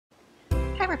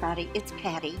Hi everybody, it's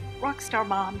Patty, Rockstar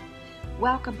Mom.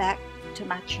 Welcome back to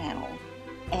my channel,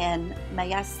 and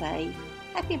may I say,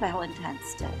 Happy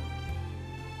Valentine's Day.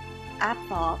 I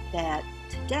thought that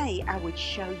today I would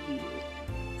show you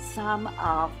some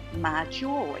of my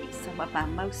jewelry, some of my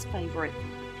most favorite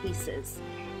pieces.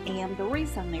 And the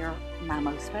reason they're my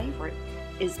most favorite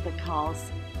is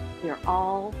because they're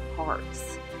all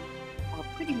hearts, or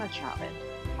pretty much of it.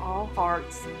 All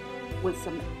hearts with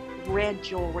some red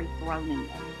jewelry thrown in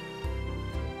them.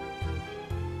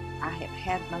 I have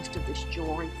had most of this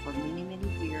jewelry for many, many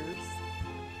years,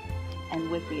 and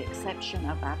with the exception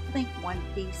of I think one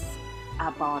piece,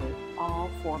 I bought it all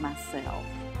for myself.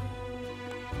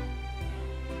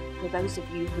 For those of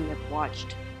you who have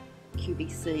watched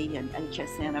QVC and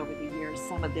HSN over the years,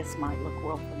 some of this might look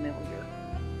real familiar.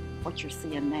 What you're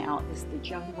seeing now is the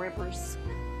Joan Rivers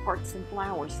Hearts and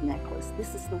Flowers necklace.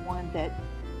 This is the one that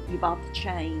you bought the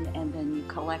chain and then you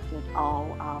collected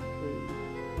all of the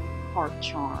heart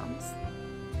charms.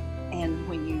 And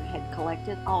when you had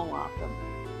collected all of them,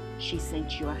 she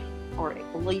sent you or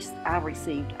at least I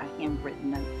received a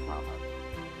handwritten note from her.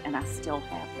 And I still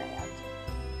have that.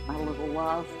 My little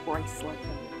love bracelet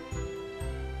there.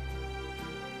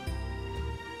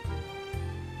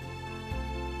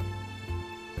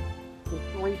 The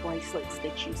three bracelets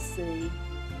that you see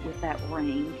with that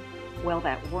ring, well,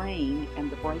 that ring and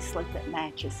the bracelet that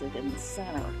matches it in the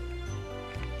center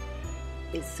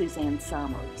is Suzanne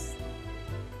Summers.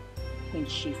 When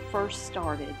she first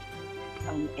started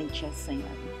on HSN,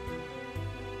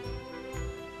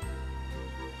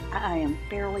 I am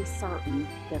fairly certain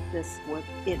that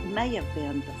it may have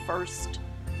been the first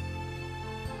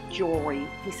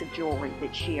piece of jewelry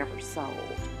that she ever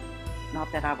sold.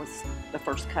 Not that I was the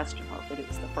first customer, but it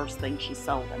was the first thing she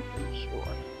sold, I'm pretty sure.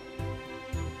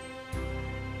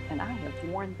 And I have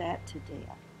worn that to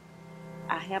death.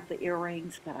 I have the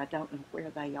earrings, but I don't know where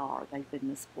they are. They've been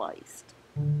misplaced.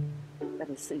 But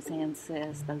as Suzanne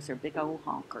says, those are big old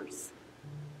honkers.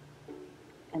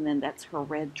 And then that's her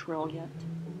red trilliant.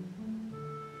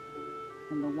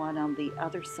 And the one on the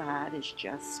other side is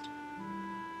just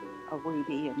a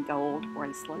ruby and gold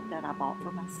bracelet that I bought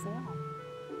for myself.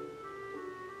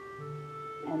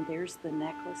 And there's the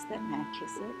necklace that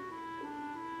matches it.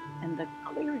 And the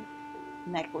clear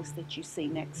necklace that you see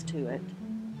next to it,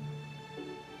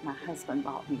 my husband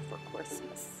bought me for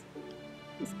Christmas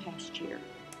this past year.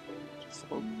 Just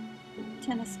a little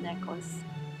tennis necklace.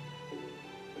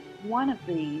 One of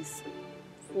these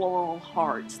floral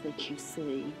hearts that you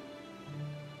see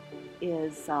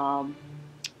is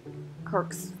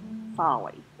Kirk's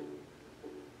Folly.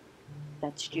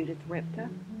 That's Judith Ripka,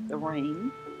 the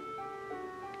ring.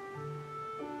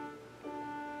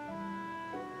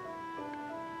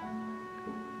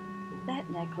 That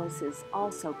necklace is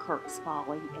also Kirk's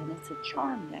Folly, and it's a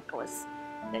charm necklace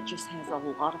that just has a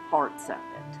lot of hearts of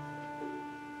it.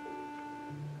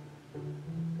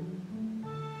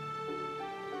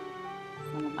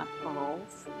 Some of my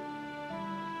pearls.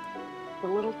 The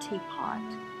little teapot,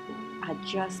 I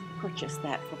just purchased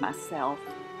that for myself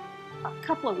a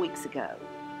couple of weeks ago.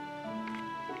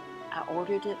 I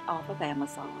ordered it off of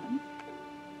Amazon.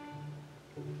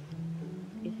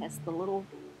 It has the little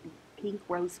pink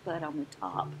rosebud on the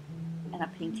top and a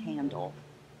pink handle.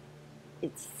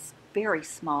 It's very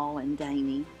small and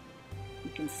dainty. You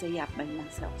can see I've made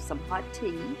myself some hot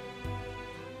tea.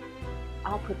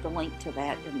 I'll put the link to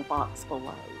that in the box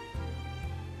below,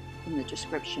 in the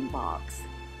description box.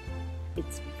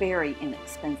 It's very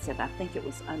inexpensive. I think it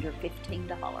was under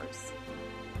 $15.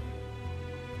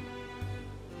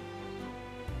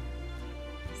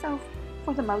 So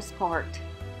for the most part,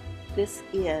 this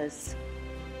is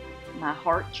my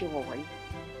heart jewelry,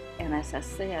 and as I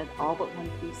said, all but one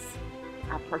piece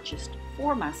I purchased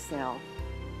for myself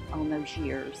on those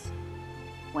years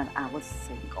when I was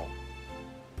single.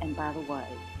 And by the way,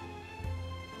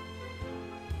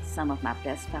 some of my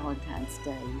best Valentine's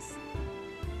days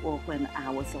were when I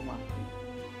was alone.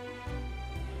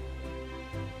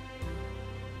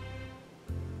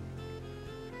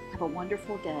 Have a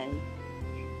wonderful day.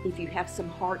 If you have some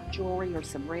heart jewelry or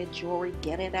some red jewelry,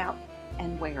 get it out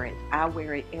and wear it. I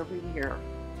wear it every year,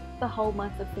 the whole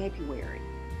month of February.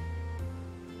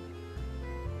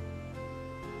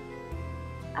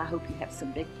 I hope you have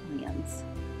some big plans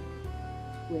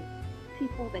with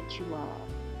people that you love.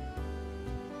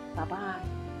 Bye-bye.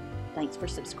 Thanks for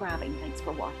subscribing. Thanks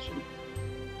for watching.